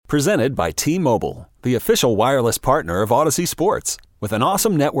Presented by T-Mobile, the official wireless partner of Odyssey Sports. With an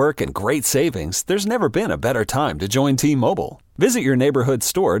awesome network and great savings, there's never been a better time to join T-Mobile. Visit your neighborhood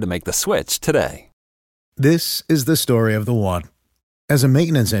store to make the switch today. This is the story of the one. As a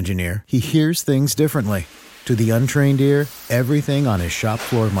maintenance engineer, he hears things differently. To the untrained ear, everything on his shop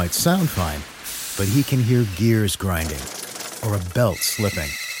floor might sound fine, but he can hear gears grinding or a belt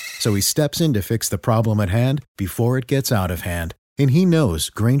slipping. So he steps in to fix the problem at hand before it gets out of hand. And he knows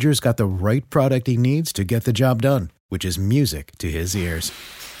Grainger's got the right product he needs to get the job done, which is music to his ears.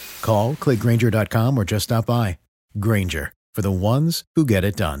 Call, click Grainger.com, or just stop by. Grainger, for the ones who get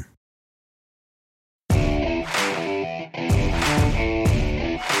it done.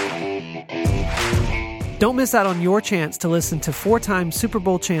 Don't miss out on your chance to listen to four-time Super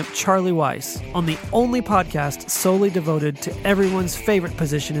Bowl champ Charlie Weiss on the only podcast solely devoted to everyone's favorite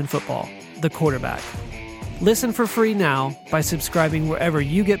position in football, the quarterback. Listen for free now by subscribing wherever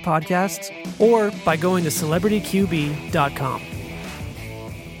you get podcasts or by going to CelebrityQB.com.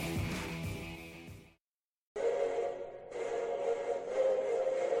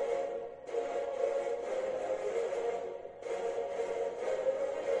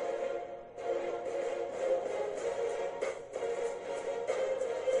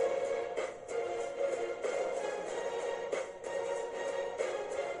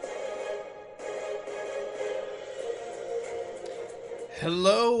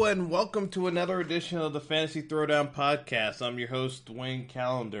 Hello and welcome to another edition of the Fantasy Throwdown Podcast. I'm your host, Dwayne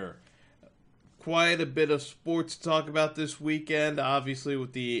Callender. Quite a bit of sports to talk about this weekend, obviously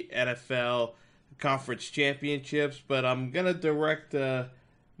with the NFL Conference Championships, but I'm going to direct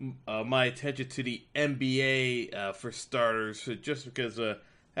my attention to the NBA for starters, just because I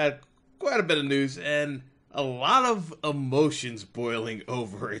had quite a bit of news and a lot of emotions boiling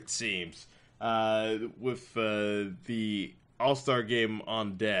over, it seems, with the All-Star Game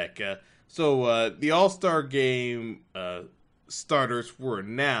on deck. So the All-Star Game starters were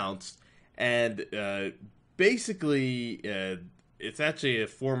announced, and basically it's actually a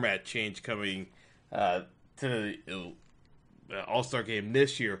format change coming to the All-Star Game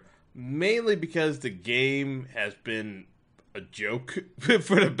this year, mainly because the game has been a joke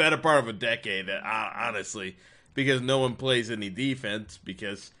for the better part of a decade, honestly, because no one plays any defense,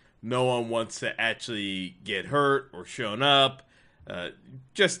 because no one wants to actually get hurt or shown up.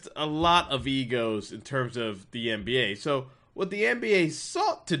 Just a lot of egos in terms of the NBA. So what the NBA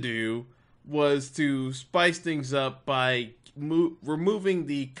sought to do was to spice things up by removing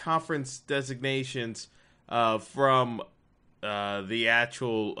the conference designations from the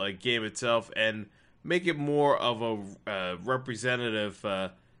actual game itself and make it more of a representative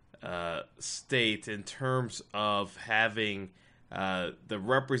state in terms of having the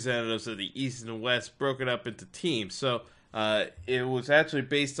representatives of the East and West broken up into teams. So it was actually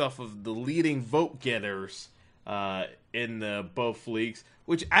based off of the leading vote getters in both leagues,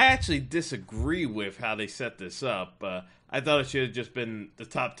 which I actually disagree with how they set this up. I thought it should have just been the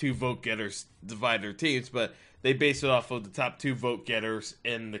top two vote getters divide their teams, but they based it off of the top two vote getters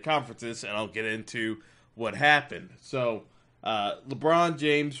in the conferences, and I'll get into what happened. So LeBron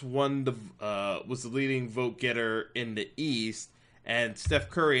James was the leading vote getter in the East, and Steph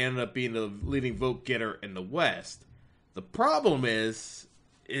Curry ended up being the leading vote getter in the West. The problem is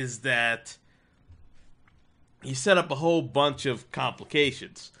that he set up a whole bunch of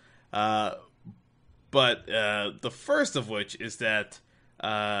complications. But the first of which is that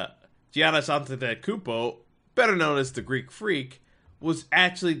Giannis Antetokounmpo, better known as the Greek Freak, was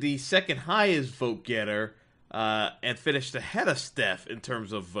actually the second highest vote getter and finished ahead of Steph in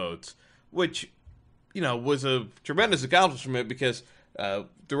terms of votes, which, was a tremendous accomplishment because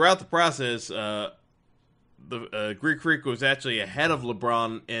throughout the process, the Greek Freak was actually ahead of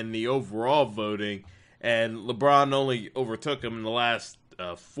LeBron in the overall voting, and LeBron only overtook him in the last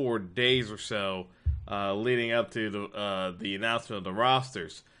 4 days or so, leading up to the announcement of the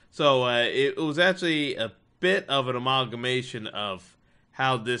rosters. So it was actually a bit of an amalgamation of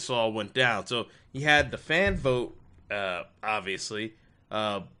how this all went down. So you had the fan vote, obviously,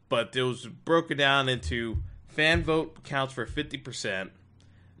 but it was broken down into fan vote counts for 50%,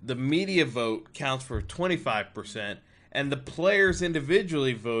 the media vote counts for 25%, and the players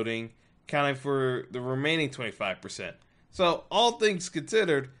individually voting counting for the remaining 25%. So all things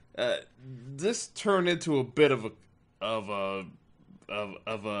considered, this turned into a bit of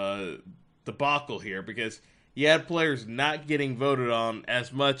a debacle here, because you had players not getting voted on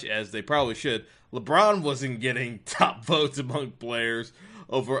as much as they probably should. LeBron wasn't getting top votes among players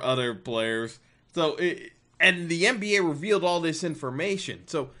over other players. So and the NBA revealed all this information.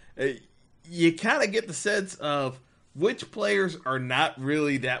 So you kind of get the sense of which players are not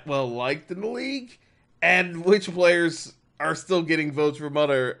really that well liked in the league, and which players are still getting votes from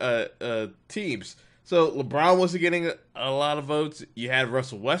other teams. So LeBron wasn't getting a lot of votes. You had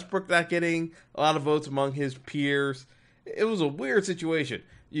Russell Westbrook not getting a lot of votes among his peers. It was a weird situation.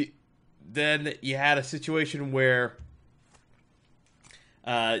 Then you had a situation where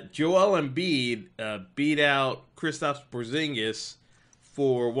Joel Embiid beat out Kristaps Porzingis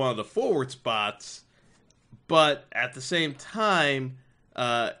for one of the forward spots, but at the same time,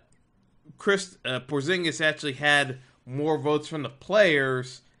 Porzingis actually had more votes from the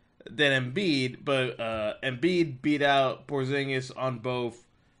players than Embiid, but Embiid beat out Porzingis on both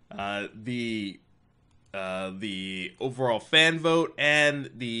the overall fan vote and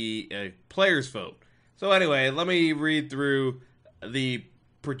the players vote. So anyway, let me read through the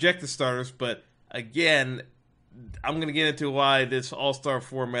projected starters, but again, I'm going to get into why this all-star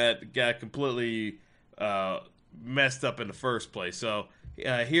format got completely messed up in the first place. So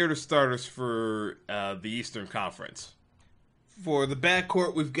here are the starters for the Eastern Conference. For the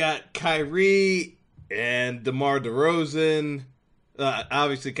backcourt, we've got Kyrie and DeMar DeRozan.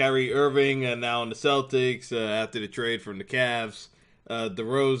 Obviously, Kyrie Irving now on the Celtics after the trade from the Cavs.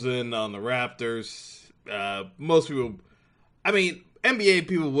 DeRozan on the Raptors. Most people, I mean, NBA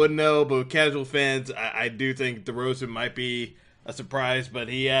people would know, but casual fans, I do think DeRozan might be a surprise, but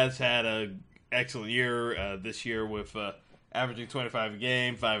he has had an excellent year this year with averaging 25 a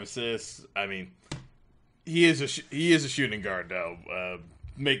game, 5 assists. I mean, he is a shooting guard, though.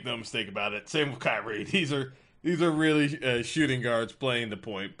 Make no mistake about it. Same with Kyrie. These are really shooting guards playing the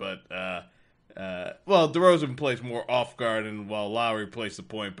point, but DeRozan plays more off guard, and while Lowry plays the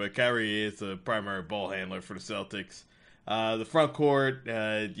point, but Kyrie is the primary ball handler for the Celtics. The front court,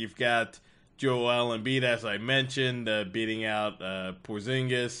 you've got Joel Embiid, as I mentioned, beating out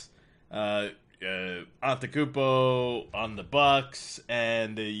Porzingis. Antetokounmpo on the Bucks,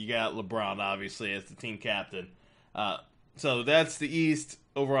 and you got LeBron, obviously, as the team captain. So that's the East.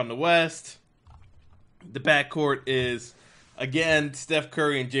 Over on the West, the backcourt is, again, Steph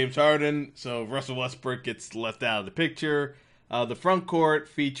Curry and James Harden, so Russell Westbrook gets left out of the picture. The front court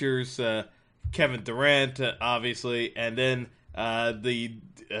features Kevin Durant, obviously, and then the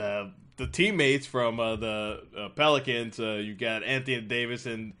teammates from the Pelicans, you got Anthony Davis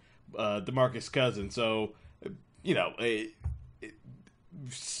and DeMarcus Cousins. So, you know,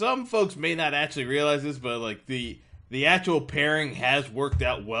 some folks may not actually realize this, but like the actual pairing has worked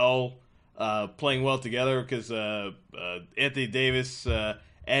out well, playing well together, because Anthony Davis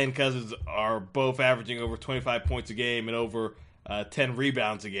and Cousins are both averaging over 25 points a game and over 10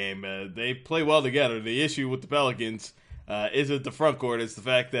 rebounds a game. They play well together. The issue with the Pelicans isn't the front court. It's the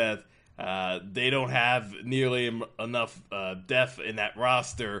fact that they don't have nearly enough depth in that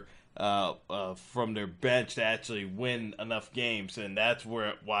roster from their bench to actually win enough games, and that's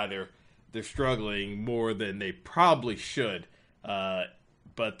why they're struggling more than they probably should.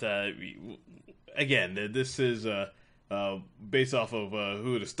 But again, this is based off of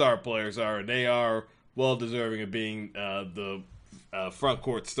who the star players are, and they are well deserving of being the front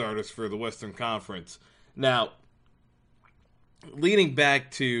court starters for the Western Conference. Now, leading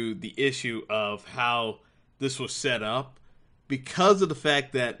back to the issue of how this was set up, because of the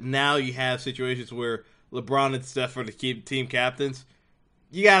fact that now you have situations where LeBron and Steph are the team captains,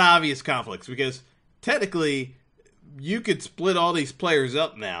 you got obvious conflicts, because technically you could split all these players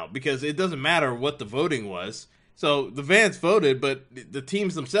up now, because it doesn't matter what the voting was. So the fans voted, but the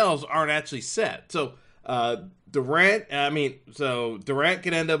teams themselves aren't actually set. So Durant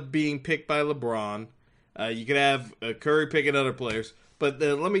could end up being picked by LeBron. You could have Curry picking other players. But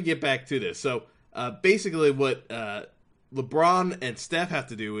let me get back to this. So basically what LeBron and Steph have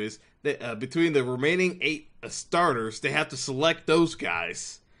to do is that between the remaining 8 starters, they have to select those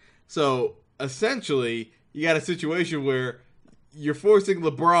guys. So essentially, you got a situation where you're forcing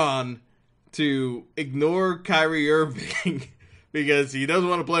LeBron to ignore Kyrie Irving because he doesn't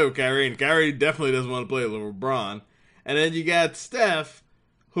want to play with Kyrie, and Kyrie definitely doesn't want to play with LeBron. And then you got Steph,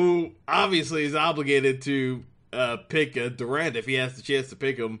 who obviously is obligated to pick Durant if he has the chance to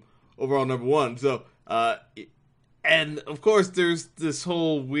pick him overall number 1. So, and of course, there's this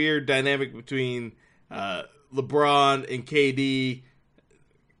whole weird dynamic between LeBron and KD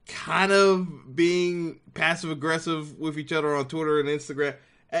kind of being passive-aggressive with each other on Twitter and Instagram.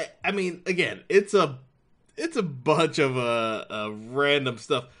 I mean, again, it's a bunch of random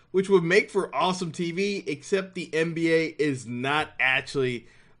stuff, which would make for awesome TV, except the NBA is not actually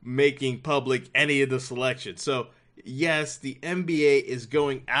making public any of the selections. So, yes, the NBA is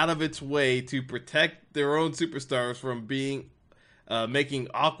going out of its way to protect their own superstars from being making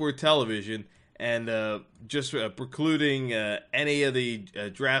awkward television, and just precluding any of the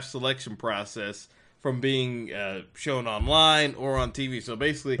draft selection process from being shown online or on TV. So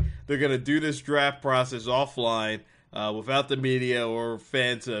basically, they're going to do this draft process offline without the media or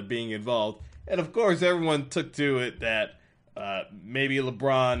fans being involved. And of course, everyone took to it that maybe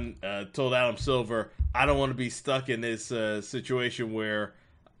LeBron told Adam Silver, I don't want to be stuck in this situation where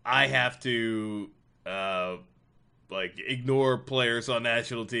I have to ignore players on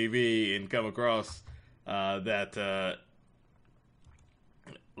national TV and come across that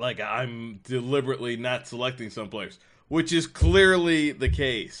I'm deliberately not selecting some players, which is clearly the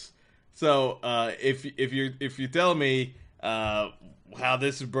case. So if you tell me how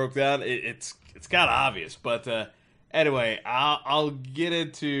this is broke down, it's kind of obvious. But anyway, I'll get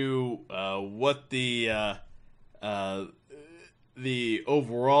into what the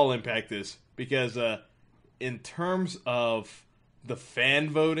overall impact is, because in terms of the fan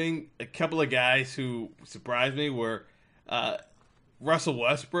voting, a couple of guys who surprised me were Russell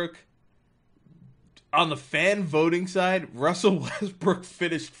Westbrook. On the fan voting side, Russell Westbrook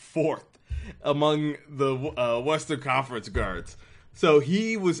finished 4th among the Western Conference guards. So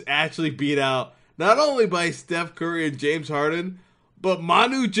he was actually beat out not only by Steph Curry and James Harden, but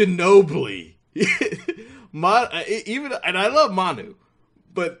Manu Ginobili. And I love Manu,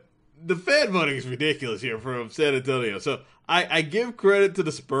 but the fan voting is ridiculous here from San Antonio. So I give credit to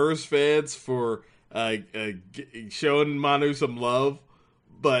the Spurs fans for showing Manu some love,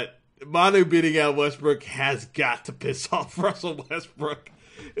 but Manu beating out Westbrook has got to piss off Russell Westbrook,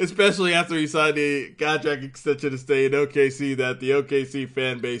 especially after he signed a contract extension to stay in OKC, that the OKC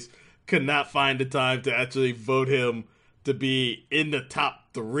fan base could not find the time to actually vote him to be in the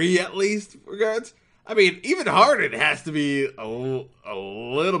top 3 at least, regards. I mean, even Harden has to be a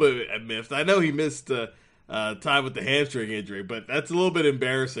little bit miffed. I know he missed time with the hamstring injury, but that's a little bit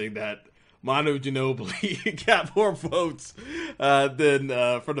embarrassing that Manu Ginobili got more votes than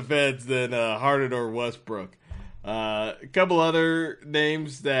for the fans than Harden or Westbrook. A couple other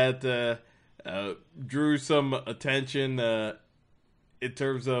names that drew some attention in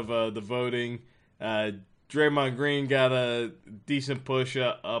terms of the voting. Draymond Green got a decent push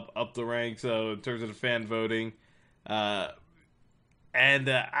up the ranks in terms of the fan voting. And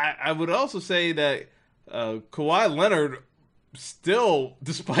I would also say that Kawhi Leonard still,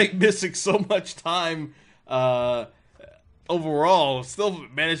 despite missing so much time overall, still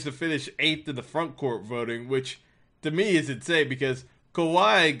managed to finish 8th in the front court voting, which to me is insane because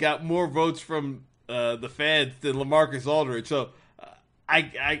Kawhi got more votes from the fans than LaMarcus Aldridge. So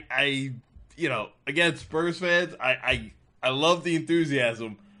I again, Spurs fans, I love the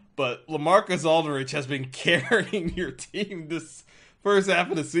enthusiasm, but LaMarcus Aldridge has been carrying your team this first half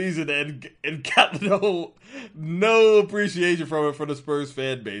of the season and got no appreciation from it for the Spurs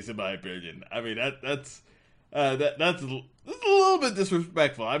fan base, in my opinion. I mean, that's a little bit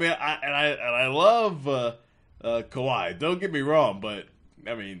disrespectful. I mean, I love Kawhi. Don't get me wrong, but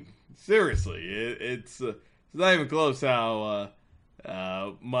I mean, seriously, it's not even close how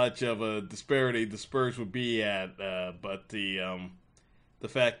much of a disparity the Spurs would be at. But the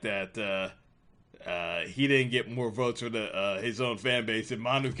fact that he didn't get more votes for his own fan base, and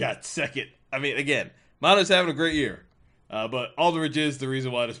Manu got second. I mean, again, Manu's having a great year, but Aldridge is the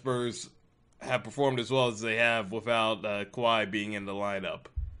reason why the Spurs have performed as well as they have without Kawhi being in the lineup.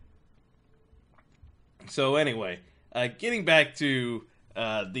 So anyway, getting back to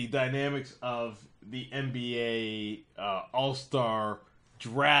the dynamics of the NBA All-Star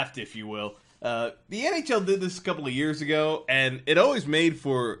draft, if you will. The NHL did this a couple of years ago, and it always made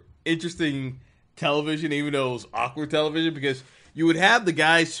for interesting television, even though it was awkward television, because you would have the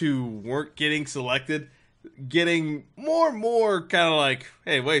guys who weren't getting selected getting more and more kind of like,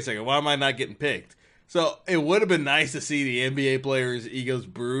 hey, wait a second, why am I not getting picked? So it would have been nice to see the NBA players' egos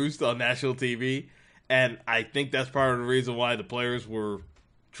bruised on national TV, and I think that's part of the reason why the players were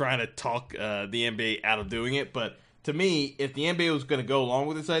trying to talk the NBA out of doing it. But to me, if the NBA was going to go along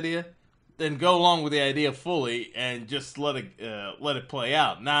with this idea, then go along with the idea fully and just let it play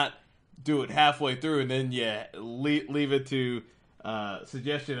out, not do it halfway through and then leave it to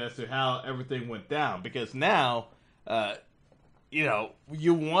suggestion as to how everything went down. Because now,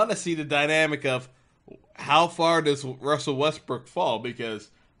 you want to see the dynamic of how far does Russell Westbrook fall, because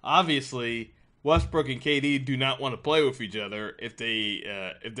obviously Westbrook and KD do not want to play with each other if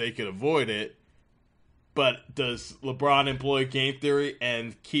they could avoid it. But does LeBron employ game theory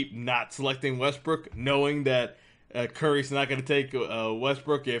and keep not selecting Westbrook, knowing that Curry's not going to take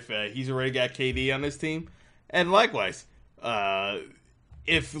Westbrook if he's already got KD on his team? And likewise,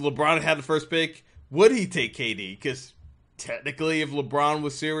 if LeBron had the first pick, would he take KD? Because technically, if LeBron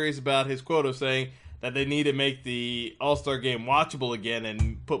was serious about his quote of saying that they need to make the All-Star game watchable again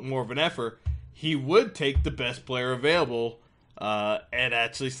and put more of an effort, he would take the best player available and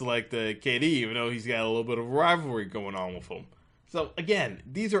actually select the KD, even though he's got a little bit of a rivalry going on with him. So, again,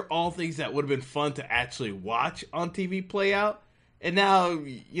 these are all things that would have been fun to actually watch on TV play out. And now,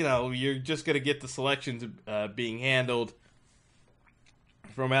 you're just going to get the selections being handled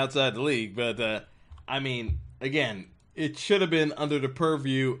from outside the league. But, again, it should have been under the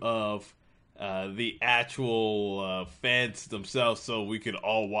purview of the actual fans themselves so we could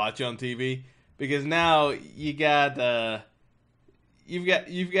all watch on TV. Because now you've got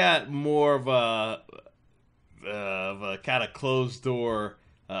more of a kind of closed door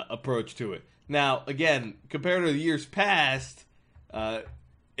approach to it. Now, again, compared to the years past,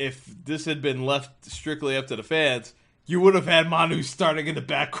 if this had been left strictly up to the fans, you would have had Manu starting in the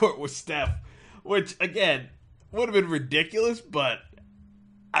backcourt with Steph, which, again, would have been ridiculous, but,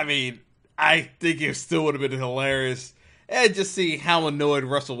 I think it still would have been hilarious. And just see how annoyed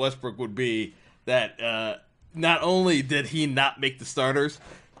Russell Westbrook would be that not only did he not make the starters,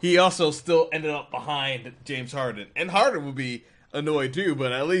 he also still ended up behind James Harden. And Harden would be annoyed too,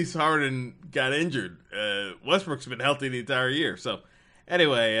 but at least Harden got injured. Westbrook's been healthy the entire year. So,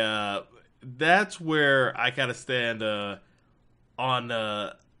 anyway, that's where I kind of stand on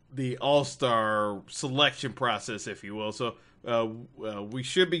the All-Star selection process, if you will. So, we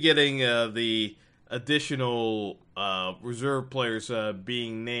should be getting the additional reserve players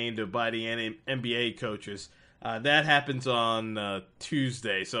being named by the NBA coaches. That happens on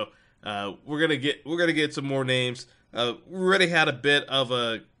Tuesday. So we're gonna get some more names. We already had a bit of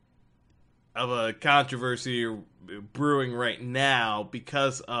a controversy brewing right now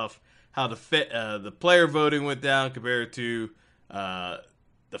because of how the player voting went down compared to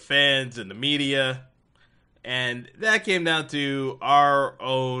the fans and the media. And that came down to our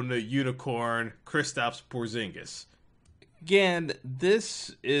own unicorn, Kristaps Porzingis. Again,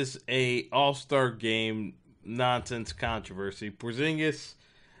 this is a All-Star Game nonsense controversy. Porzingis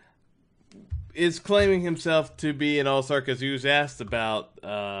is claiming himself to be an All-Star because he was asked about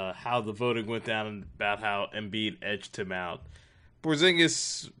how the voting went down and about how Embiid edged him out.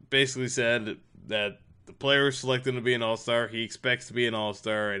 Porzingis basically said that the player selected him to be an All-Star. He expects to be an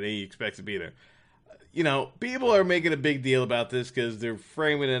All-Star, and he expects to be there. People are making a big deal about this because they're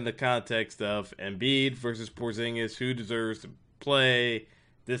framing it in the context of Embiid versus Porzingis, who deserves to play,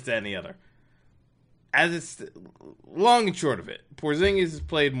 this, that, and the other. As it's long and short of it, Porzingis has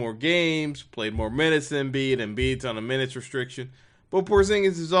played more games, played more minutes than Embiid. Embiid's on a minutes restriction. But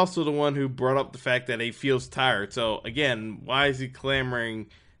Porzingis is also the one who brought up the fact that he feels tired. So, again, why is he clamoring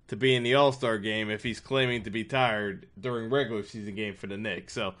to be in the All-Star game if he's claiming to be tired during regular season game for the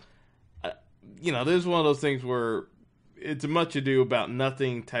Knicks? So, this is one of those things where it's a much ado about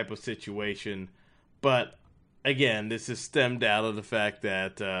nothing type of situation. But, again, this is stemmed out of the fact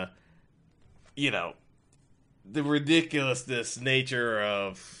that, the ridiculousness nature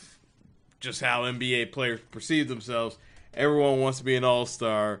of just how NBA players perceive themselves. Everyone wants to be an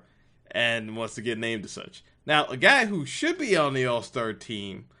All-Star and wants to get named as such. Now, a guy who should be on the All-Star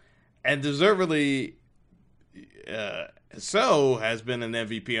team and deservedly has been an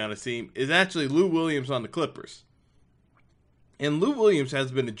MVP on his team is actually Lou Williams on the Clippers. And Lou Williams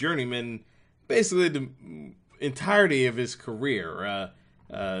has been a journeyman basically the entirety of his career.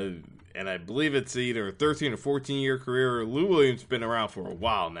 And I believe it's either a 13 or 14-year career. Lou Williams has been around for a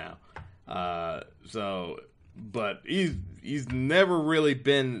while now. But he's never really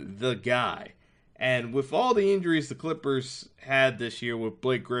been the guy. And with all the injuries the Clippers had this year with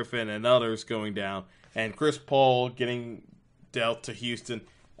Blake Griffin and others going down, and Chris Paul getting dealt to Houston,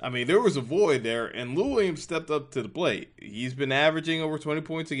 there was a void there, and Lou Williams stepped up to the plate. He's been averaging over 20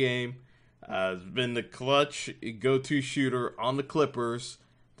 points a game. Has been the clutch go-to shooter on the Clippers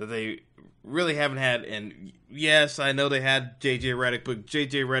that they really haven't had. And yes, I know they had J.J. Redick, but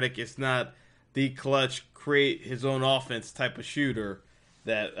J.J. Redick is not the clutch, create his own offense type of shooter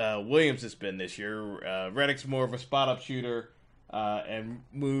that Williams has been this year. Redick's more of a spot-up shooter and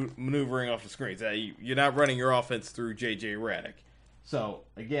maneuvering off the screens. You're not running your offense through J.J. Redick. So,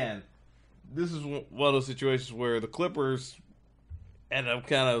 again, this is one of those situations where the Clippers end up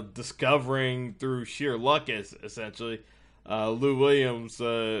kind of discovering through sheer luck, essentially, Lou Williams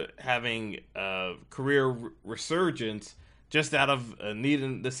having a career resurgence just out of need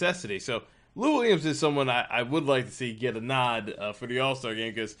and necessity. So Lou Williams is someone I would like to see get a nod for the All-Star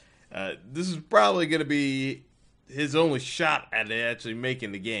game because this is probably going to be his only shot at actually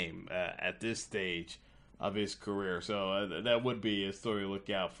making the game at this stage of his career. So that would be a story to look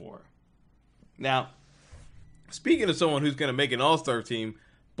out for. Now, speaking of someone who's going to make an all-star team,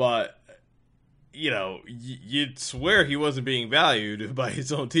 but, you'd swear he wasn't being valued by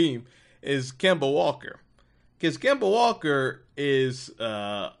his own team, is Kemba Walker. Because Kemba Walker is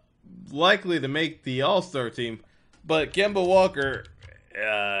likely to make the all-star team, but Kemba Walker,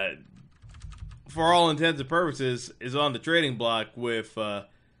 for all intents and purposes, is on the trading block with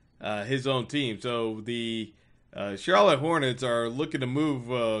his own team. So the Charlotte Hornets are looking to move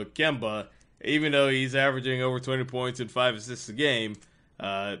Kemba, even though he's averaging over 20 points and 5 assists a game.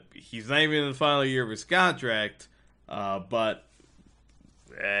 He's not even in the final year of his contract, but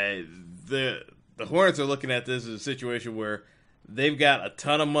the Hornets are looking at this as a situation where they've got a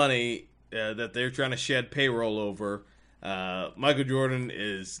ton of money that they're trying to shed payroll over. Michael Jordan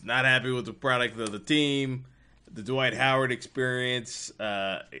is not happy with the product of the team. The Dwight Howard experiment,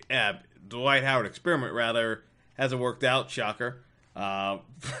 rather, hasn't worked out. Shocker.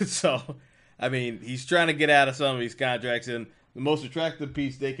 So, I mean, he's trying to get out of some of these contracts, and the most attractive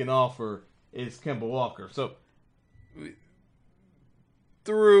piece they can offer is Kemba Walker. So,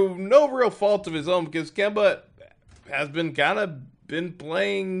 through no real fault of his own, because Kemba has been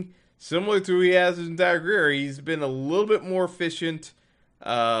playing similar to who he has his entire career. He's been a little bit more efficient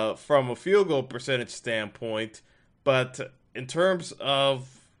from a field goal percentage standpoint, but in terms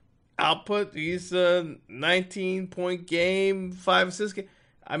of output, he's a 19-point game, 5 assist game.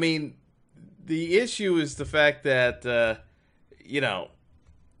 I mean, the issue is the fact that,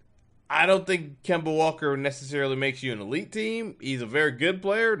 I don't think Kemba Walker necessarily makes you an elite team. He's a very good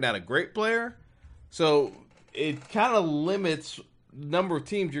player, not a great player. So it kind of limits the number of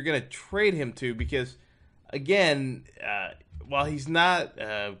teams you're going to trade him to because, again, while he's not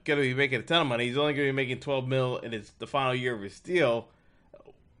going to be making a ton of money, he's only going to be making $12 million in the final year of his deal.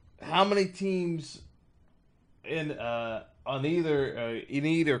 How many teams in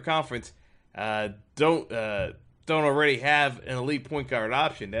either conference don't already have an elite point guard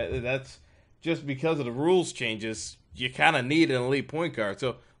option? That's just because of the rules changes. You kind of need an elite point guard.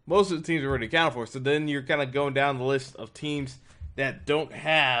 So most of the teams are already accounted for. So then you're kind of going down the list of teams that don't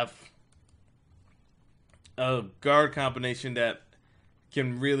have a guard combination that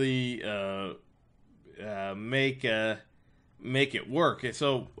can really make it work. And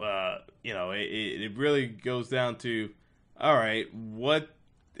so it really goes down to, all right, what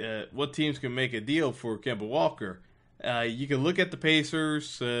teams can make a deal for Kemba Walker? You can look at the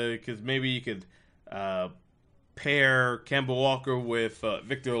Pacers because maybe you could pair Kemba Walker with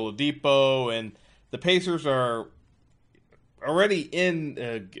Victor Oladipo, and the Pacers are already in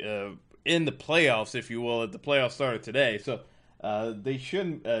the playoffs, if you will. The playoffs started today, so they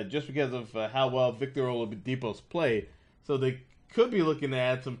shouldn't just because of how well Victor Oladipo's played. So they could be looking to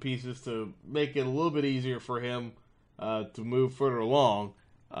add some pieces to make it a little bit easier for him to move further along.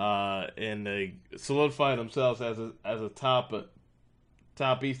 And they solidify themselves as a top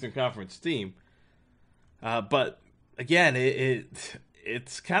Eastern Conference team. But again,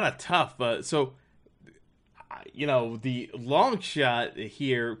 it's kind of tough. So the long shot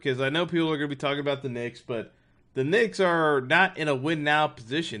here, because I know people are going to be talking about the Knicks, but the Knicks are not in a win now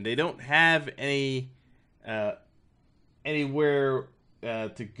position. They don't have anywhere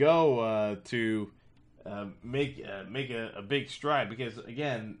to go to make a big stride, because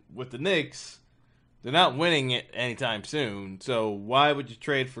again, with the Knicks, they're not winning it anytime soon. So why would you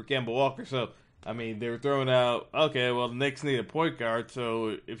trade for Kemba Walker? So I mean, they were throwing out, okay, well, the Knicks need a point guard,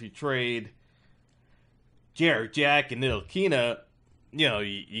 so if you trade Jarrett Jack and Ntilikina, you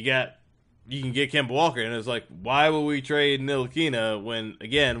can get Kemba Walker, and it's like, why would we trade Ntilikina when,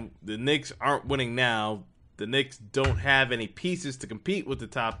 again, the Knicks aren't winning now? The Knicks don't have any pieces to compete with the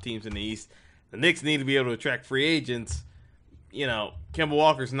top teams in the East. The Knicks need to be able to attract free agents. Kemba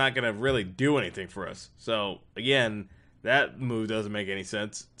Walker's not going to really do anything for us. So, again, that move doesn't make any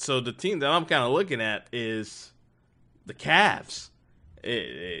sense. So the team that I'm kind of looking at is the Cavs,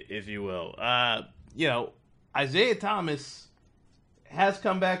 if you will. Isaiah Thomas has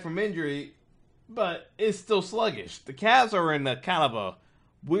come back from injury, but is still sluggish. The Cavs are in a kind of a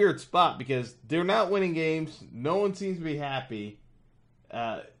weird spot because they're not winning games. No one seems to be happy.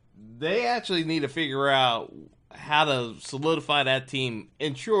 They actually need to figure out how to solidify that team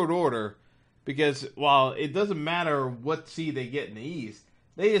in short order, because while it doesn't matter what seed they get in the East,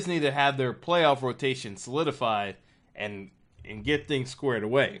 they just need to have their playoff rotation solidified and get things squared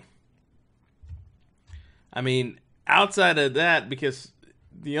away. I mean, outside of that, because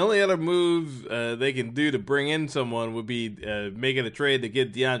the only other move they can do to bring in someone would be making a trade to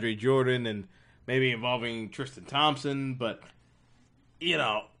get DeAndre Jordan and maybe involving Tristan Thompson. But,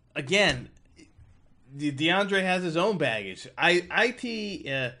 again, DeAndre has his own baggage.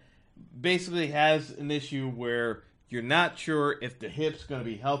 IT basically has an issue where you're not sure if the hip's going to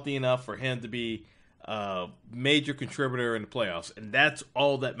be healthy enough for him to be a major contributor in the playoffs. And that's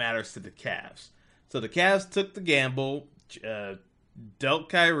all that matters to the Cavs. So the Cavs took the gamble, dealt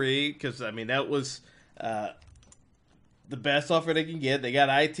Kyrie, because, that was the best offer they can get. They got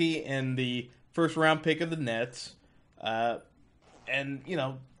IT and the first-round pick of the Nets. And,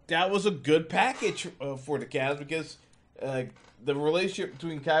 that was a good package for the Cavs because the relationship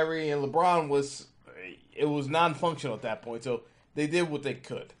between Kyrie and LeBron was non-functional at that point. So they did what they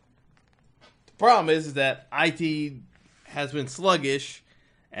could. The problem is that IT has been sluggish,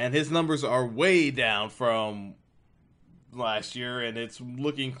 and his numbers are way down from last year, and it's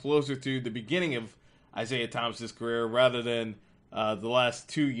looking closer to the beginning of Isaiah Thomas's career rather than the last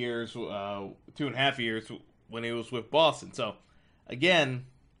 2 years, 2.5 years when he was with Boston. So, again,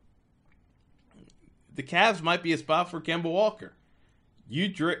 the Cavs might be a spot for Kemba Walker.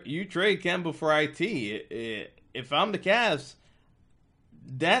 You trade Kemba for IT. If I'm the Cavs,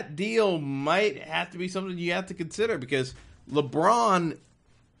 that deal might have to be something you have to consider because LeBron,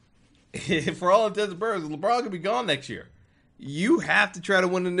 for all intents and purposes, LeBron could be gone next year. You have to try to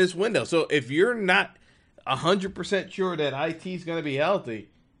win in this window. So if you're not 100% sure that IT is going to be healthy,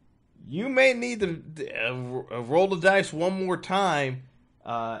 you may need to roll the dice one more time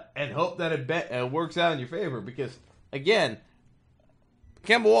and hope that it works out in your favor. Because, again,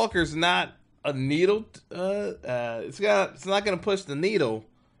 Kemba Walker's not a needle. It's not going to push the needle.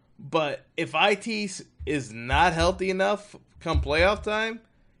 But if IT is not healthy enough come playoff time,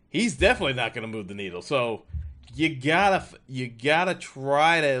 he's definitely not going to move the needle. So you gotta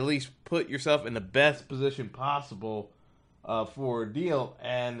try to at least put yourself in the best position possible for a deal,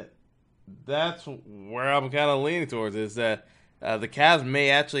 and that's where I'm kind of leaning towards is that the Cavs may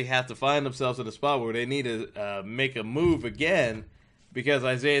actually have to find themselves in a spot where they need to make a move again because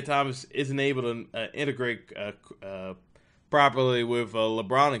Isaiah Thomas isn't able to integrate properly with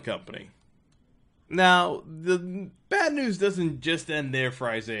LeBron and company. Now, the bad news doesn't just end there for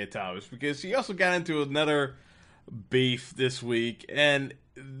Isaiah Thomas because he also got into another beef this week, and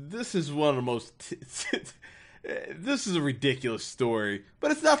this is one of the most this is a ridiculous story,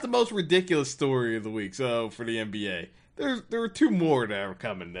 but it's not the most ridiculous story of the week. So for the NBA, there are two more that are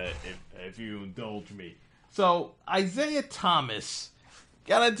coming if you indulge me. So Isaiah Thomas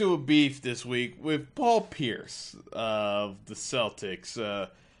got into a beef this week with Paul Pierce of the Celtics,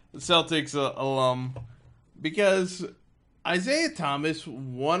 alum, because Isaiah Thomas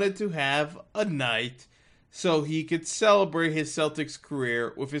wanted to have a night so he could celebrate his Celtics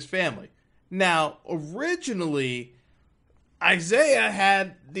career with his family. Now, originally, Isaiah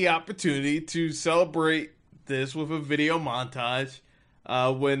had the opportunity to celebrate this with a video montage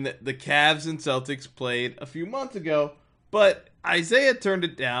when the Cavs and Celtics played a few months ago, but Isaiah turned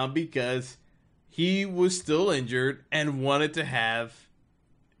it down because he was still injured and wanted to have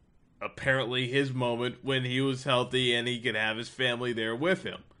apparently his moment when he was healthy and he could have his family there with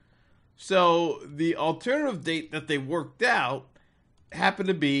him. So the alternative date that they worked out happened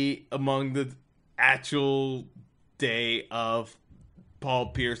to be among the actual day of Paul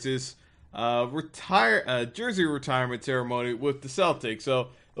Pierce's jersey retirement ceremony with the Celtics. So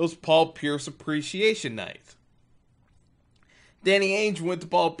it was Paul Pierce Appreciation Night. Danny Ainge went to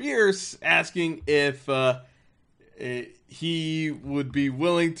Paul Pierce asking if he would be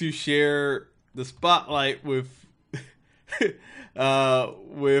willing to share the spotlight with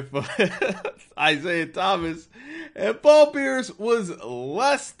Isaiah Thomas, and Paul Pierce was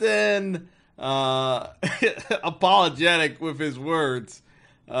less than apologetic with his words,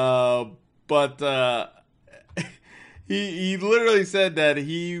 but he literally said that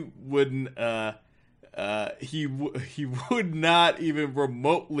he wouldn't he would not even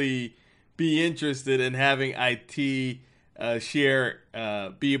remotely be interested in having IT be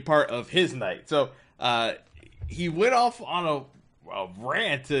a part of his night. So he went off on a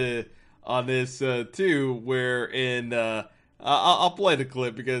rant on this too, wherein I'll play the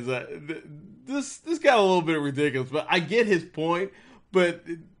clip because this got a little bit ridiculous, but I get his point. But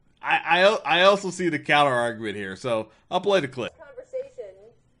I also see the counter argument here, so I'll play the clip. Conversation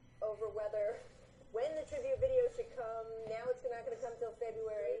over whether when the tribute video should come. Now it's not going to come till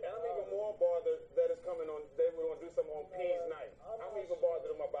February. And I'm even more bothered that it's coming on. They were going to do something on P's night. I'm even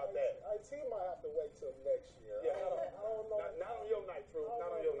bothered them about that. IT might have to wait till next year. Yeah, I don't know. Not on your night, True.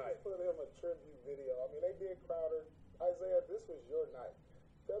 Not on your night. Put him a tribute video. I mean, they did Crowder. Isaiah, this was your night.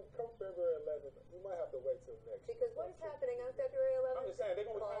 Come February 11th, you might have to wait till next year. Because what is happening on February 11th? I'm just saying, they're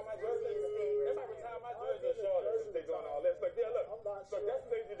going to retire my jersey. They might retire my jersey in Charlotte since they're doing all this. Look, yeah, look. I'm not Look, sure. that's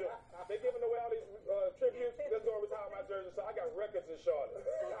what they do. They're giving away all these tributes. They're going to retire my jersey, so I got records in Charlotte.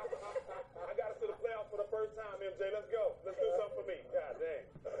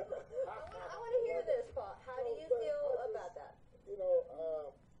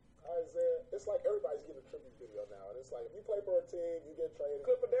 it's like everybody's getting a tribute video now. And it's like, if you play for a team, you get traded.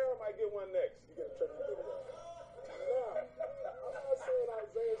 Clifford Darrell might get one next. You get a tribute video. Now, I'm not saying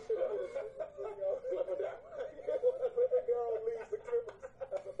Isaiah should get a tribute video. Clifford Darrell leads the Clippers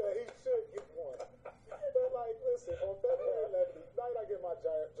as a fan. He should get one. But, like, listen, on February 11th, the night I get my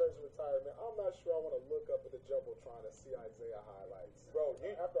jersey retirement, I'm not sure I want to look up at the Jumbotron to see Isaiah highlights. Bro,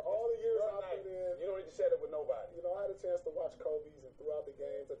 after all the years I put in, you don't need to share it with nobody. You know, I had a chance to watch Kobe's, and throughout the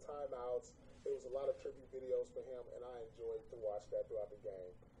games, the timeouts, there was a lot of tribute videos for him, and I enjoyed to watch that throughout the game.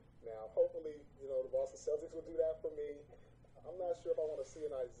 Now, hopefully, you know, the Boston Celtics will do that for me. I'm not sure if I want to see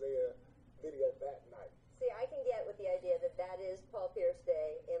an Isaiah video that night. See, I can get with the idea that that is Paul Pierce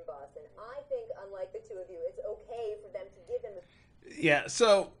Day in Boston. I think, unlike the two of you, it's okay for them to give him a... Yeah,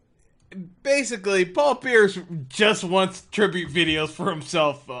 so basically, Paul Pierce just wants tribute videos for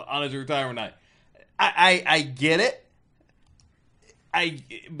himself on his retirement night. I get it.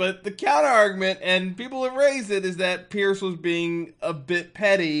 But the counter argument, and people have raised it, is that Pierce was being a bit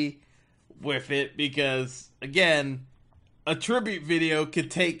petty with it because, again, a tribute video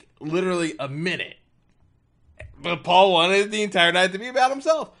could take literally a minute. But Paul wanted the entire night to be about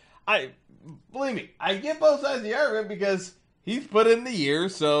himself. Believe me, I get both sides of the argument because he's put in the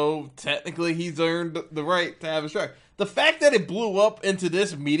years, so technically he's earned the right to have a strike. The fact that it blew up into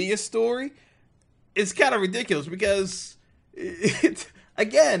this media story is kind of ridiculous because,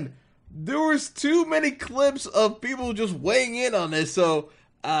 again, there was too many clips of people just weighing in on this. So,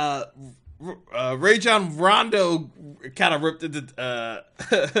 Rajon Rondo kind of ripped into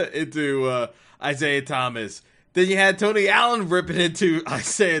Isaiah Thomas. Then you had Tony Allen ripping into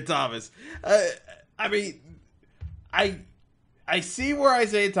Isaiah Thomas. I mean, I see where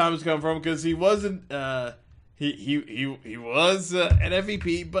Isaiah Thomas come from because he wasn't he was an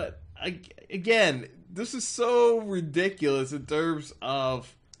MVP, but again, this is so ridiculous in terms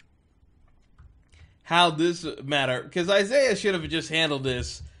of how this matter, because Isaiah should have just handled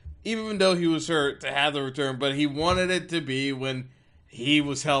this even though he was hurt to have the return, but he wanted it to be when he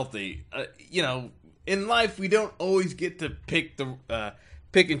was healthy. You know, in life we don't always get to pick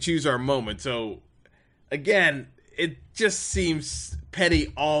and choose our moment. So again, it just seems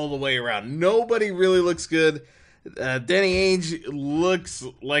petty all the way around. Nobody really looks good. Danny Ainge looks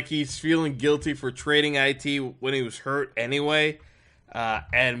like he's feeling guilty for trading IT when he was hurt anyway,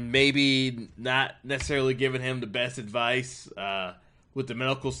 and maybe not necessarily giving him the best advice with the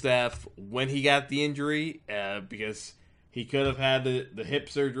medical staff when he got the injury, because he could have had the hip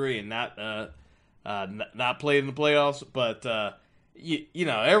surgery and not played in the playoffs. But you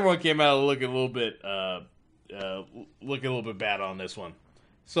know, everyone came out looking a little bit bad on this one.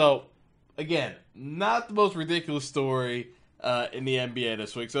 So again, not the most ridiculous story in the NBA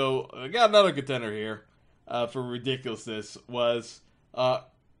this week. So I got another contender here for ridiculousness. Was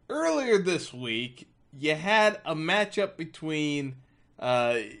earlier this week you had a matchup between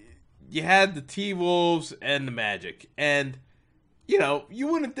you had the T-Wolves and the Magic, and you know, you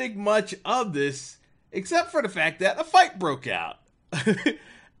wouldn't think much of this except for the fact that a fight broke out.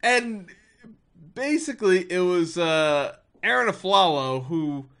 And basically it was Aaron Aflalo,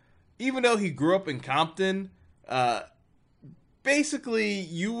 who, even though he grew up in Compton, basically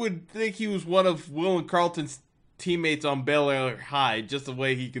you would think he was one of Will and Carlton's teammates on Bel Air High, just the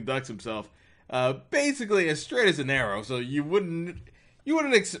way he conducts himself. Basically as straight as an arrow, so you wouldn't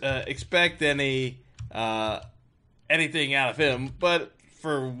expect anything out of him. But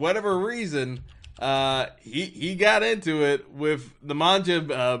for whatever reason, he got into it with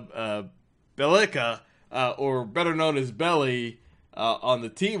Nemanja Bjelica, or better known as Belly, on the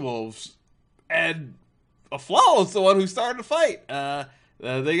T-Wolves, and Aflalo's the one who started the fight.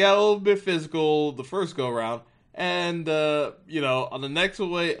 They got a little bit physical the first go around, and you know, on the next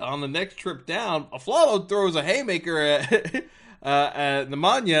trip down, Aflalo throws a haymaker at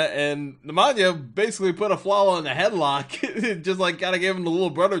Nemanja, and Nemanja basically put Aflalo in a headlock, just like kind of gave him the little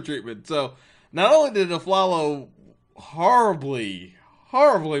brother treatment. So not only did Aflalo horribly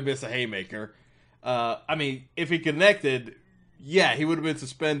miss a haymaker, I mean, if he connected, yeah, he would have been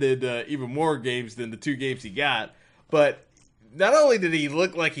suspended even more games than the 2 games he got. But not only did he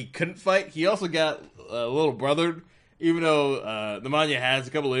look like he couldn't fight, he also got a little brothered. Even though Nemanja has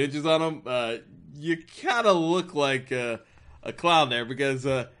a couple of inches on him, you kind of look like a clown there, because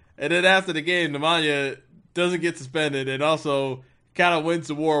and then after the game, Nemanja doesn't get suspended and also kind of wins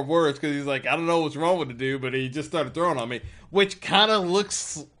the war of words because he's like, I don't know what's wrong with the dude, but he just started throwing on me, which kind of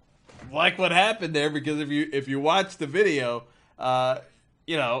looks like what happened there, because if you watch the video,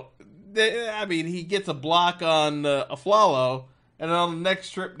 you know, I mean, he gets a block on Aflalo, and then on the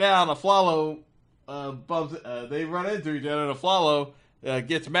next trip down, Aflalo bumps. They run into each other, and Aflalo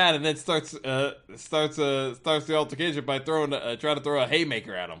gets mad and then starts the altercation by trying to throw a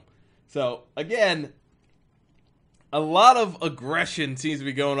haymaker at him. So again, a lot of aggression seems to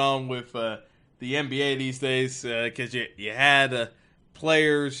be going on with the NBA these days, because you had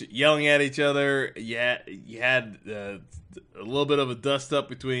players yelling at each other. You had a little bit of a dust up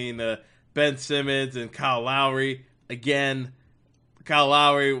between Ben Simmons and Kyle Lowry. Again, Kyle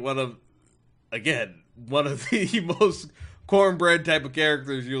Lowry, one of the most cornbread type of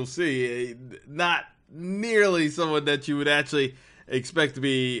characters you'll see. Not nearly someone that you would actually expect to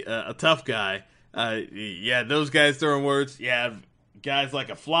be a tough guy. Those guys throwing words. You have guys like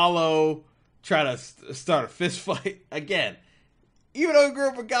Aflalo try to start a fist fight. Again, even though he grew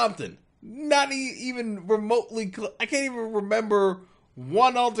up in Compton, not even remotely. I can't even remember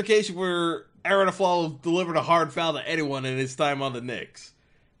one altercation where Aaron Aflalo delivered a hard foul to anyone in his time on the Knicks.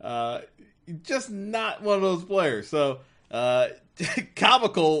 Just not one of those players. So,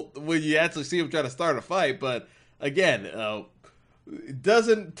 comical when you actually see him try to start a fight. But again, it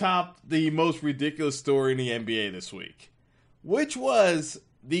doesn't top the most ridiculous story in the NBA this week, which was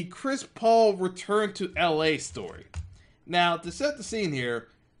the Chris Paul return to LA story. Now, to set the scene here,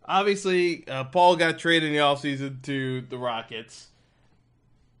 obviously, Paul got traded in the offseason to the Rockets.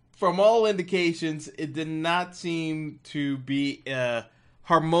 From all indications, it did not seem to be a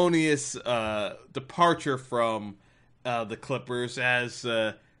harmonious departure from the Clippers, as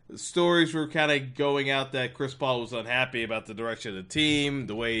stories were kind of going out that Chris Paul was unhappy about the direction of the team,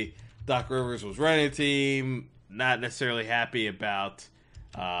 the way Doc Rivers was running the team, not necessarily happy about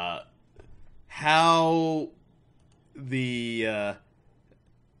how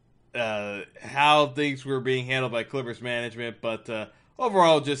things were being handled by Clippers management, but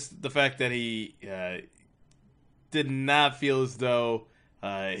overall, just the fact that he did not feel as though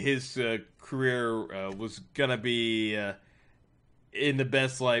his career was gonna be in the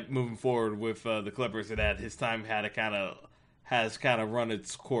best light moving forward with the Clippers, and that his time has kind of run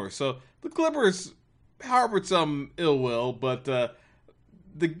its course. So the Clippers harbored some ill will, but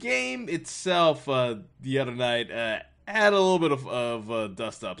the game itself the other night had a little bit of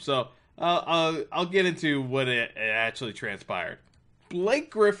dust up. So I'll get into what it actually transpired.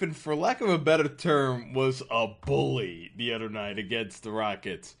 Blake Griffin, for lack of a better term, was a bully the other night against the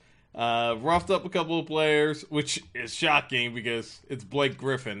Rockets. Roughed up a couple of players, which is shocking because it's Blake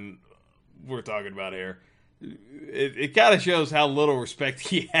Griffin we're talking about here. It kind of shows how little respect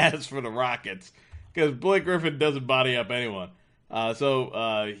he has for the Rockets, because Blake Griffin doesn't body up anyone.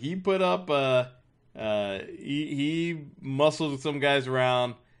 So he put up, he muscled some guys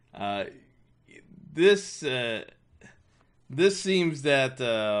around. This seems that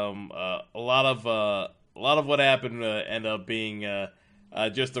a lot of what happened ended up being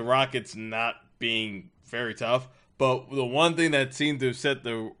just the Rockets not being very tough. But the one thing that seemed to set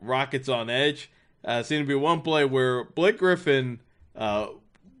the Rockets on edge seemed to be one play where Blake Griffin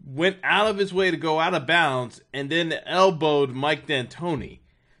went out of his way to go out of bounds and then elbowed Mike D'Antoni.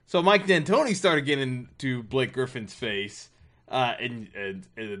 So Mike D'Antoni started getting into Blake Griffin's face and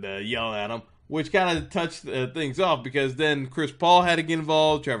yelling at him, which kind of touched things off, because then Chris Paul had to get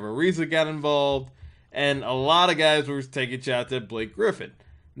involved, Trevor Ariza got involved, and a lot of guys were taking shots at Blake Griffin.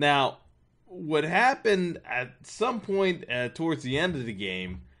 Now, what happened at some point towards the end of the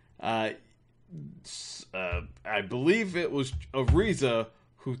game, I believe it was Ariza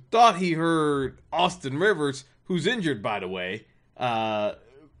who thought he heard Austin Rivers, who's injured, by the way,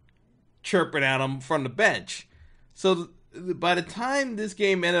 chirping at him from the bench. So by the time this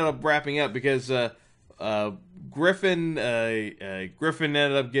game ended up wrapping up, because Griffin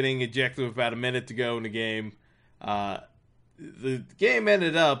ended up getting ejected with about a minute to go in the game, the game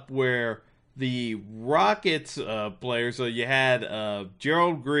ended up where the Rockets players, so you had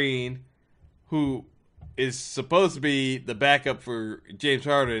Gerald Green, who is supposed to be the backup for James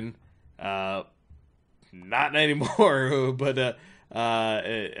Harden, not anymore, but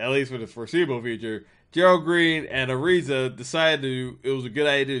at least for the foreseeable future. Gerald Green and Ariza decided it was a good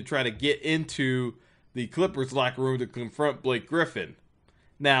idea to try to get into the Clippers locker room to confront Blake Griffin.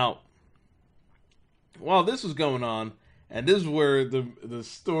 Now, while this was going on, and this is where the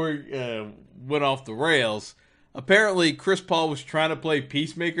story went off the rails, apparently Chris Paul was trying to play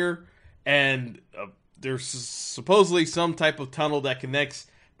peacemaker, and there's supposedly some type of tunnel that connects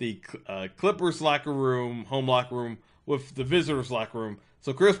the Clippers locker room, home locker room, with the visitors locker room.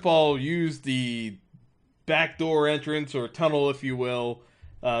 So Chris Paul used the backdoor entrance, or tunnel, if you will,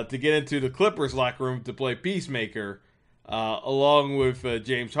 to get into the Clippers locker room to play peacemaker, along with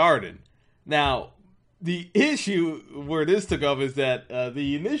James Harden. Now, the issue where this took off is that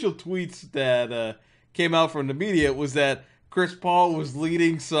the initial tweets that came out from the media was that Chris Paul was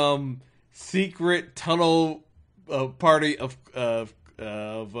leading some secret tunnel party of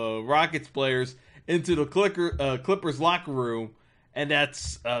Rockets players into the Clippers locker room, and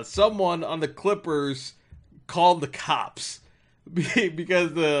that's someone on the Clippers called the cops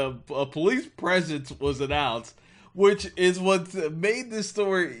because the police presence was announced, which is what made this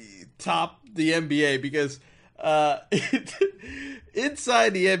story top the NBA because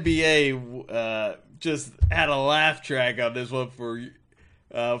inside the NBA just had a laugh track on this one for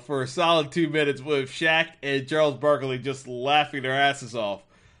a solid 2 minutes with Shaq and Charles Barkley just laughing their asses off.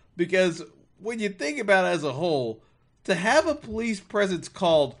 Because when you think about it as a whole, to have a police presence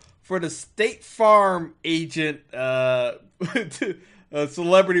called for the State Farm agent, a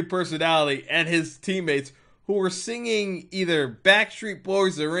celebrity personality, and his teammates who were singing either Backstreet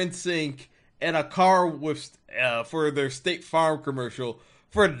Boys or NSYNC in a car with for their State Farm commercial,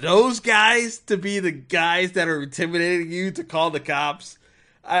 for those guys to be the guys that are intimidating you to call the cops,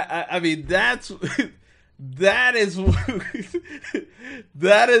 I mean that's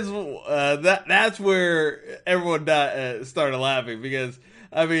that's where everyone started laughing because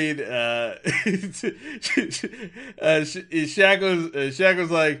I mean Shaq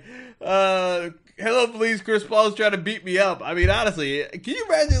was like, hello police, Chris Paul's trying to beat me up. I mean honestly, can you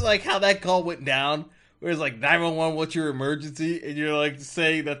imagine like how that call went down? Where it's like 911, what's your emergency? And you're like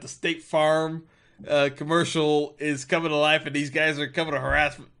saying that the State Farm commercial is coming to life and these guys are coming to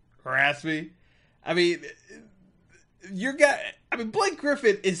harass me. I mean, Blake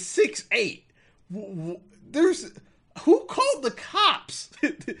Griffin is 6'8". There's who called the cops?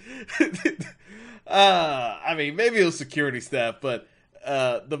 I mean, maybe it was security staff, but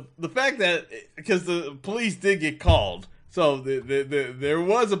the fact that because the police did get called. So there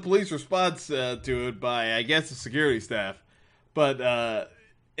was a police response to it by, I guess, the security staff. But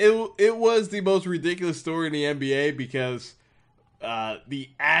it was the most ridiculous story in the NBA because the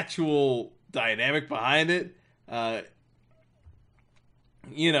actual dynamic behind it, the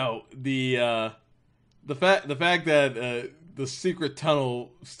fact that the secret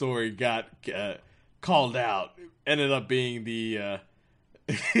tunnel story got called out ended up being the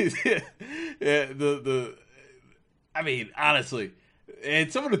I mean, honestly, and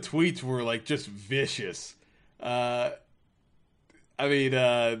some of the tweets were like just vicious. I mean,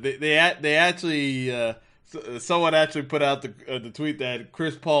 they actually someone actually put out the tweet that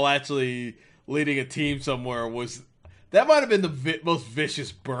Chris Paul actually leading a team somewhere that might have been the most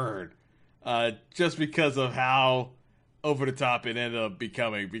vicious burn, just because of how over the top it ended up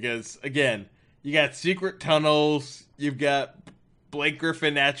becoming. Because again, you got secret tunnels, you've got Blake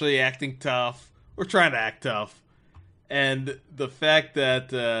Griffin actually acting tough or trying to act tough. And the fact that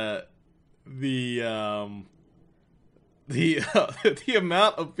the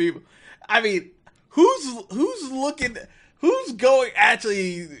amount of people, I mean, who's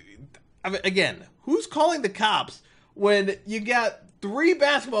calling the cops when you got 3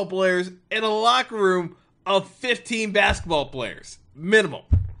 basketball players in a locker room of 15 basketball players minimum?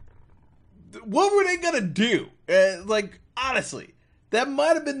 What were they gonna do? Like honestly, that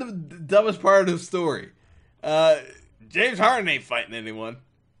might have been the dumbest part of the story. James Harden ain't fighting anyone.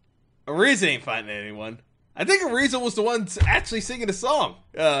 Ariza ain't fighting anyone. I think Ariza was the one actually singing the song,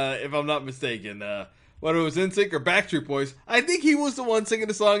 if I'm not mistaken. Whether it was NSYNC or Backstreet Boys, I think he was the one singing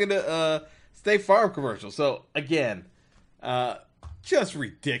the song in the State Farm commercial. So, again, just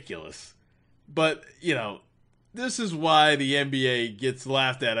ridiculous. But, this is why the NBA gets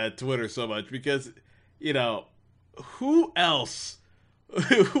laughed at Twitter so much. Because, who else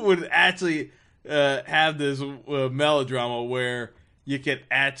would actually have this melodrama where you can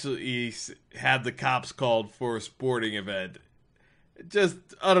actually have the cops called for a sporting event? Just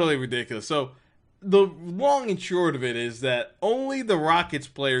utterly ridiculous. So the long and short of it is that only the Rockets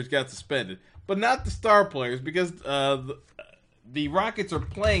players got suspended, but not the star players, because the Rockets are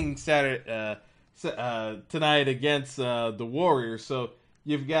playing tonight against the Warriors. So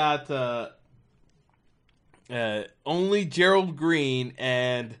you've got only Gerald Green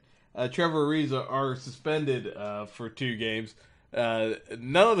and Trevor Ariza are suspended for 2 games. None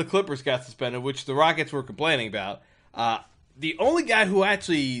of the Clippers got suspended, which the Rockets were complaining about. The only guy who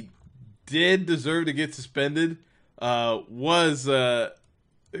actually did deserve to get suspended was Blake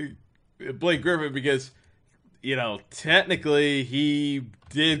Griffin, because, technically he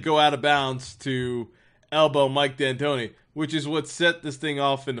did go out of bounds to elbow Mike D'Antoni, which is what set this thing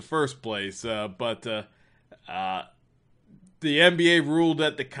off in the first place. But the NBA ruled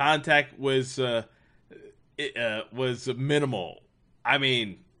that the contact was minimal. I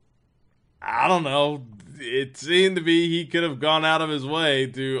mean, I don't know. It seemed to be he could have gone out of his way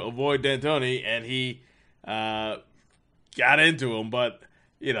to avoid D'Antoni, and he got into him, but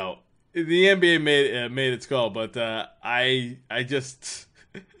the NBA made its call. But I just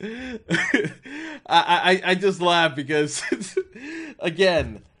I just laugh because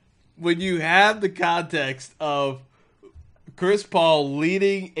again, when you have the context of Chris Paul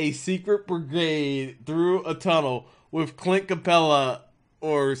leading a secret brigade through a tunnel with Clint Capella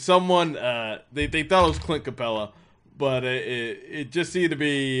or someone, they thought it was Clint Capella, but it just seemed to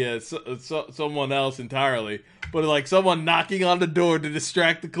be someone else entirely. But like someone knocking on the door to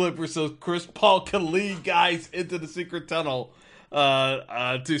distract the Clippers so Chris Paul can lead guys into the secret tunnel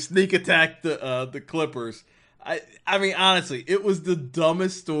to sneak attack the Clippers. I mean, honestly, it was the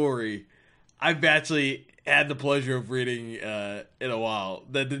dumbest story I've actually had the pleasure of reading in a while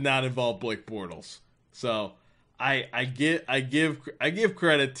that did not involve Blake Bortles. So I give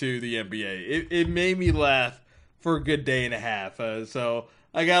credit to the NBA. It made me laugh for a good day and a half. So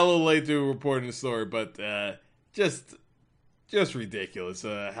I got a little late to reporting the story, but just ridiculous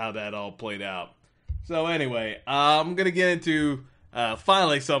how that all played out. So anyway, I'm gonna get into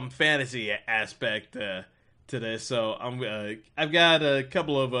finally some fantasy aspect to this. So I've got a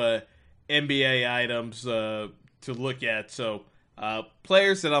couple of NBA items to look at. So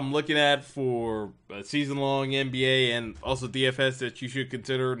players that I'm looking at for season-long NBA and also DFS that you should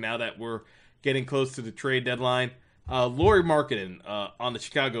consider now that we're getting close to the trade deadline. Lauri Markkanen on the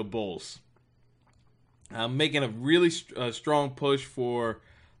Chicago Bulls. Making a really strong push for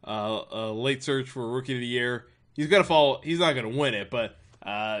a late search for Rookie of the Year. He's going to fall. He's not going to win it, but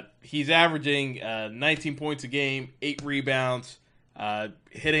he's averaging 19 points a game, 8 rebounds,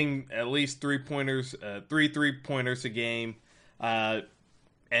 hitting at least 3 3-pointers a game, and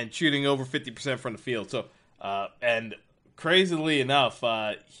shooting over 50% from the field. So, and crazily enough,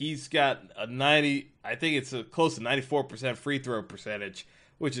 he's got a 90. I think it's close to 94% free throw percentage,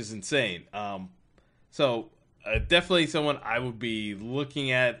 which is insane. So definitely someone I would be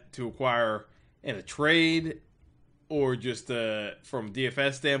looking at to acquire in a trade or just from a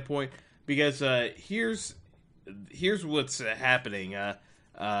DFS standpoint, because here's what's happening.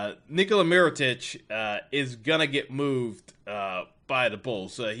 Nikola Mirotic is going to get moved by the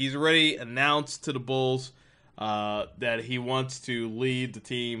Bulls. He's already announced to the Bulls that he wants to lead the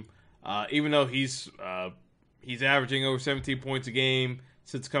team, even though he's averaging over 17 points a game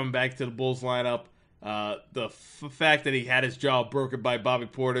since coming back to the Bulls lineup. The fact that he had his jaw broken by Bobby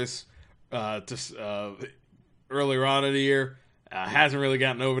Portis earlier on in the year hasn't really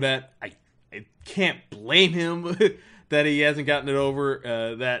gotten over that. I can't blame him that he hasn't gotten it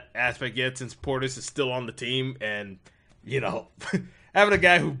over that aspect yet, since Portis is still on the team, and having a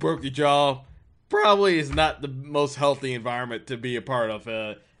guy who broke your jaw probably is not the most healthy environment to be a part of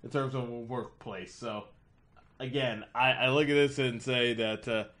in terms of a workplace. So again, I look at this and say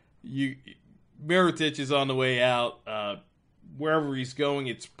that Mirotic is on the way out. Wherever he's going,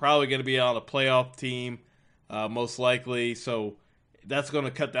 it's probably going to be on a playoff team, most likely. So that's going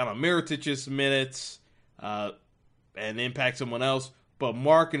to cut down on Mirotic's minutes and impact someone else. But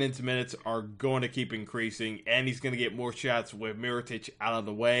Markkanen's minutes are going to keep increasing, and he's going to get more shots with Mirotic out of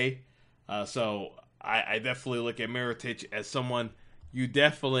the way. So I definitely look at Mirotic as someone you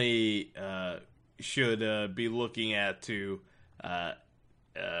definitely should be looking at to add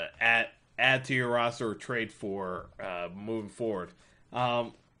to your roster or trade for moving forward.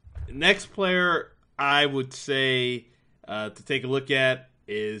 Next player I would say to take a look at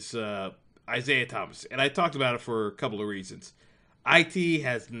is Isaiah Thomas. And I talked about it for a couple of reasons. IT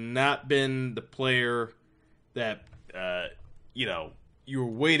has not been the player that, you were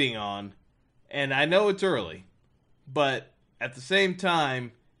waiting on. And I know it's early, but at the same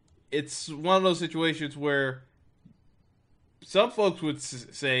time, it's one of those situations where some folks would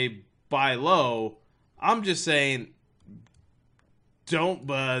say buy low. I'm just saying don't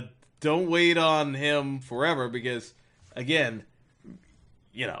wait on him forever, because again,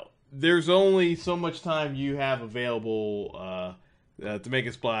 there's only so much time you have available to make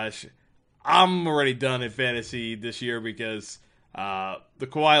a splash. I'm already done in fantasy this year because the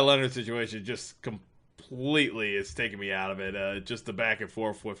Kawhi Leonard situation just completely is taking me out of it. Just the back and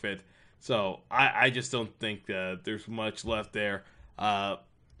forth with it. So I just don't think there's much left there.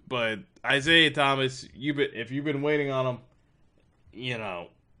 But Isaiah Thomas, if you've been waiting on him,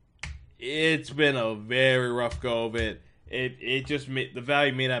 it's been a very rough go of it. It just the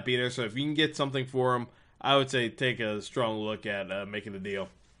value may not be there. So if you can get something for him, I would say take a strong look at making the deal.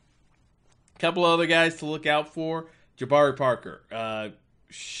 A couple other guys to look out for. Jabari Parker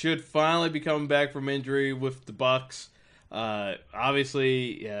should finally be coming back from injury with the Bucks.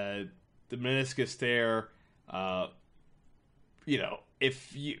 Obviously, the meniscus tear.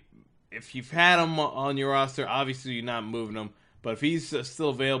 if you've had him on your roster, obviously you're not moving him. But if he's still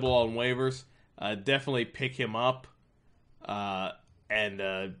available on waivers, definitely pick him up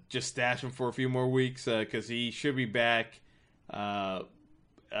and just stash him for a few more weeks because he should be back right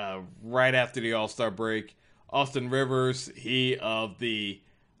after the All-Star break. Austin Rivers, he of the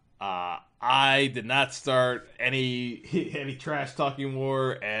I did not start any trash talking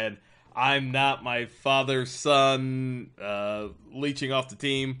war, and I'm not my father's son leeching off the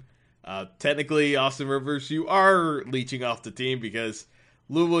team. Technically, Austin Rivers, you are leeching off the team because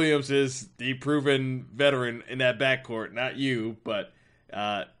Lou Williams is the proven veteran in that backcourt, not you, but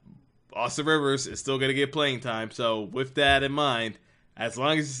Austin Rivers is still going to get playing time. So with that in mind, as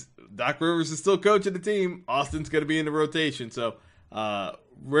long as Doc Rivers is still coaching the team, Austin's going to be in the rotation. So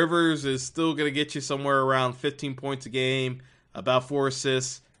Rivers is still going to get you somewhere around 15 points a game, about 4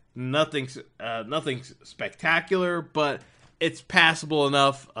 assists. Nothing spectacular, but it's passable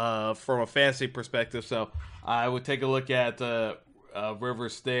enough from a fantasy perspective. So I would take a look at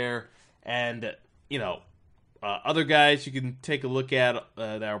Rivers there. And, other guys you can take a look at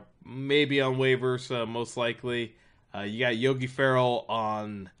that are maybe on waivers, most likely. You got Yogi Ferrell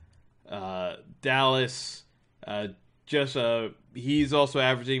on Dallas. He's also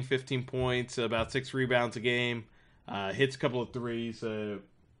averaging 15 points, about 6 rebounds a game. Hits a couple of threes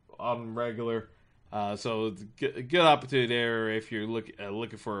on regular. So good opportunity there if you're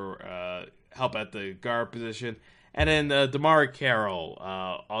looking for help at the guard position. And then DeMar Carroll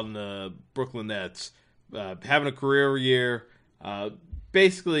on the Brooklyn Nets, having a career year,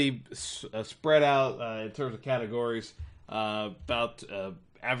 basically spread out in terms of categories, about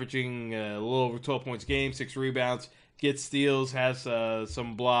averaging a little over 12 points a game, 6 rebounds, gets steals, has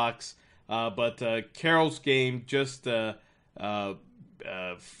some blocks. But Carroll's game just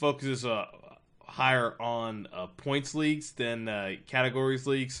focuses higher on points leagues than categories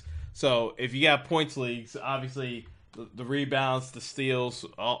leagues. So if you got points leagues, obviously the rebounds, the steals,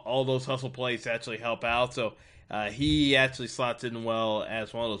 all those hustle plays actually help out. So he actually slots in well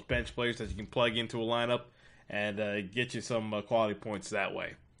as one of those bench players that you can plug into a lineup and get you some quality points that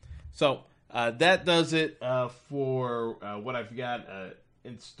way. So that does it for what I've got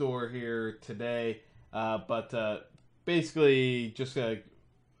in store here today. But basically just a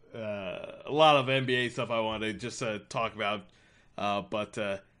lot of NBA stuff I wanted to just talk about.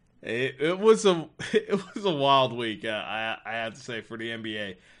 But it was a wild week, I have to say, for the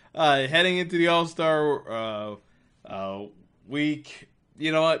NBA. Heading into the All-Star week,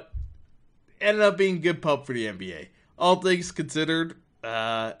 you know what? Ended up being good pub for the NBA. All things considered,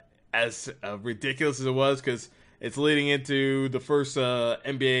 as ridiculous as it was, because it's leading into the first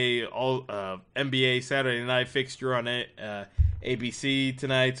NBA Saturday night fixture on ABC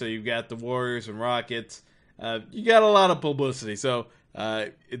tonight. So you've got the Warriors and Rockets. You got a lot of publicity, so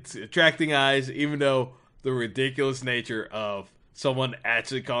it's attracting eyes, even though the ridiculous nature of someone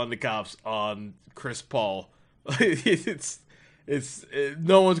actually calling the cops on Chris Paul.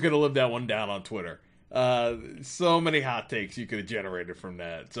 No one's going to live that one down on Twitter. So many hot takes you could have generated from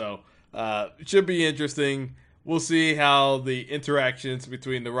that. So it should be interesting. We'll see how the interactions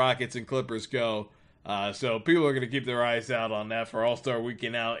between the Rockets and Clippers go. So people are going to keep their eyes out on that for All-Star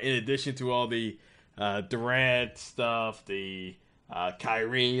Weekend now, in addition to all the Durant stuff, the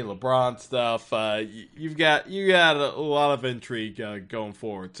Kyrie, LeBron stuff. You got a lot of intrigue going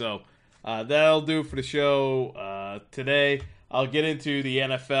forward. So that'll do for the show today. I'll get into the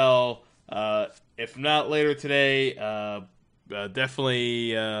NFL, if not later today,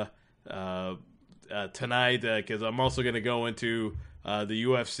 definitely tonight, because I'm also going to go into the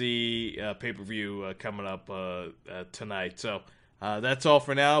UFC pay-per-view coming up tonight. So that's all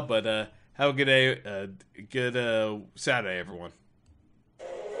for now, but have a good day, good Saturday, everyone.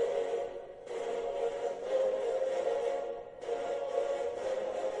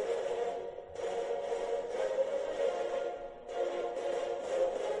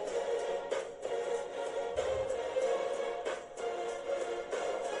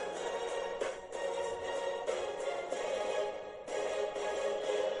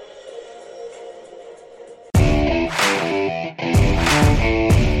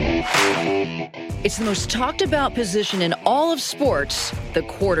 It's the most talked about position in all of sports, the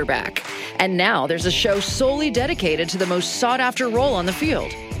quarterback. And now there's a show solely dedicated to the most sought after role on the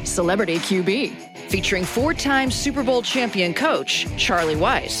field, Celebrity QB, featuring 4-time Super Bowl champion coach Charlie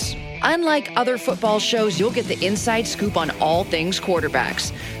Weis. Unlike other football shows, you'll get the inside scoop on all things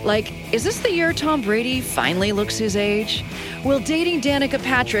quarterbacks. Like, is this the year Tom Brady finally looks his age? Will dating Danica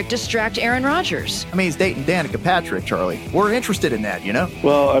Patrick distract Aaron Rodgers? I mean, he's dating Danica Patrick, Charlie. We're interested in that, you know?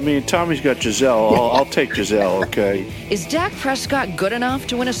 Well, I mean, Tommy's got Giselle. I'll take Giselle, okay? Is Dak Prescott good enough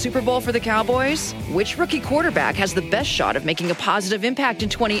to win a Super Bowl for the Cowboys? Which rookie quarterback has the best shot of making a positive impact in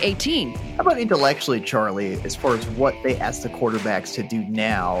 2018? How about intellectually, Charlie, as far as what they ask the quarterbacks to do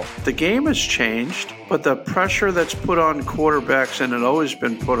now? The game has changed, but the pressure that's put on quarterbacks, and it always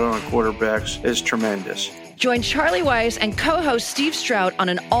been put on quarterbacks, is tremendous. Join Charlie Weiss and co-host Steve Strout on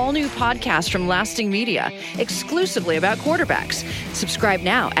an all-new podcast from Lasting Media, exclusively about quarterbacks. Subscribe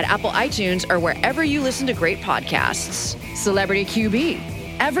now at Apple iTunes or wherever you listen to great podcasts. Celebrity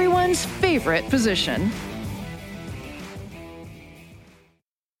QB, everyone's favorite position.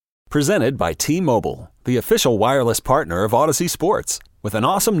 Presented by T-Mobile, the official wireless partner of Odyssey Sports. With an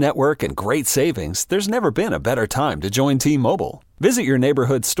awesome network and great savings, there's never been a better time to join T-Mobile. Visit your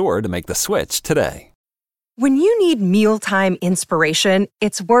neighborhood store to make the switch today. When you need mealtime inspiration,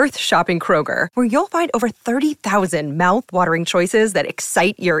 it's worth shopping Kroger, where you'll find over 30,000 mouth-watering choices that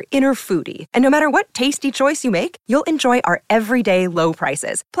excite your inner foodie. And no matter what tasty choice you make, you'll enjoy our everyday low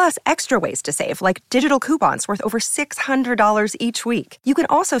prices, plus extra ways to save, like digital coupons worth over $600 each week. You can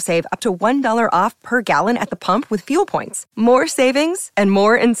also save up to $1 off per gallon at the pump with fuel points. More savings and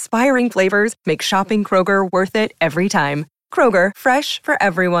more inspiring flavors make shopping Kroger worth it every time. Kroger, fresh for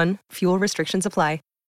everyone. Fuel restrictions apply.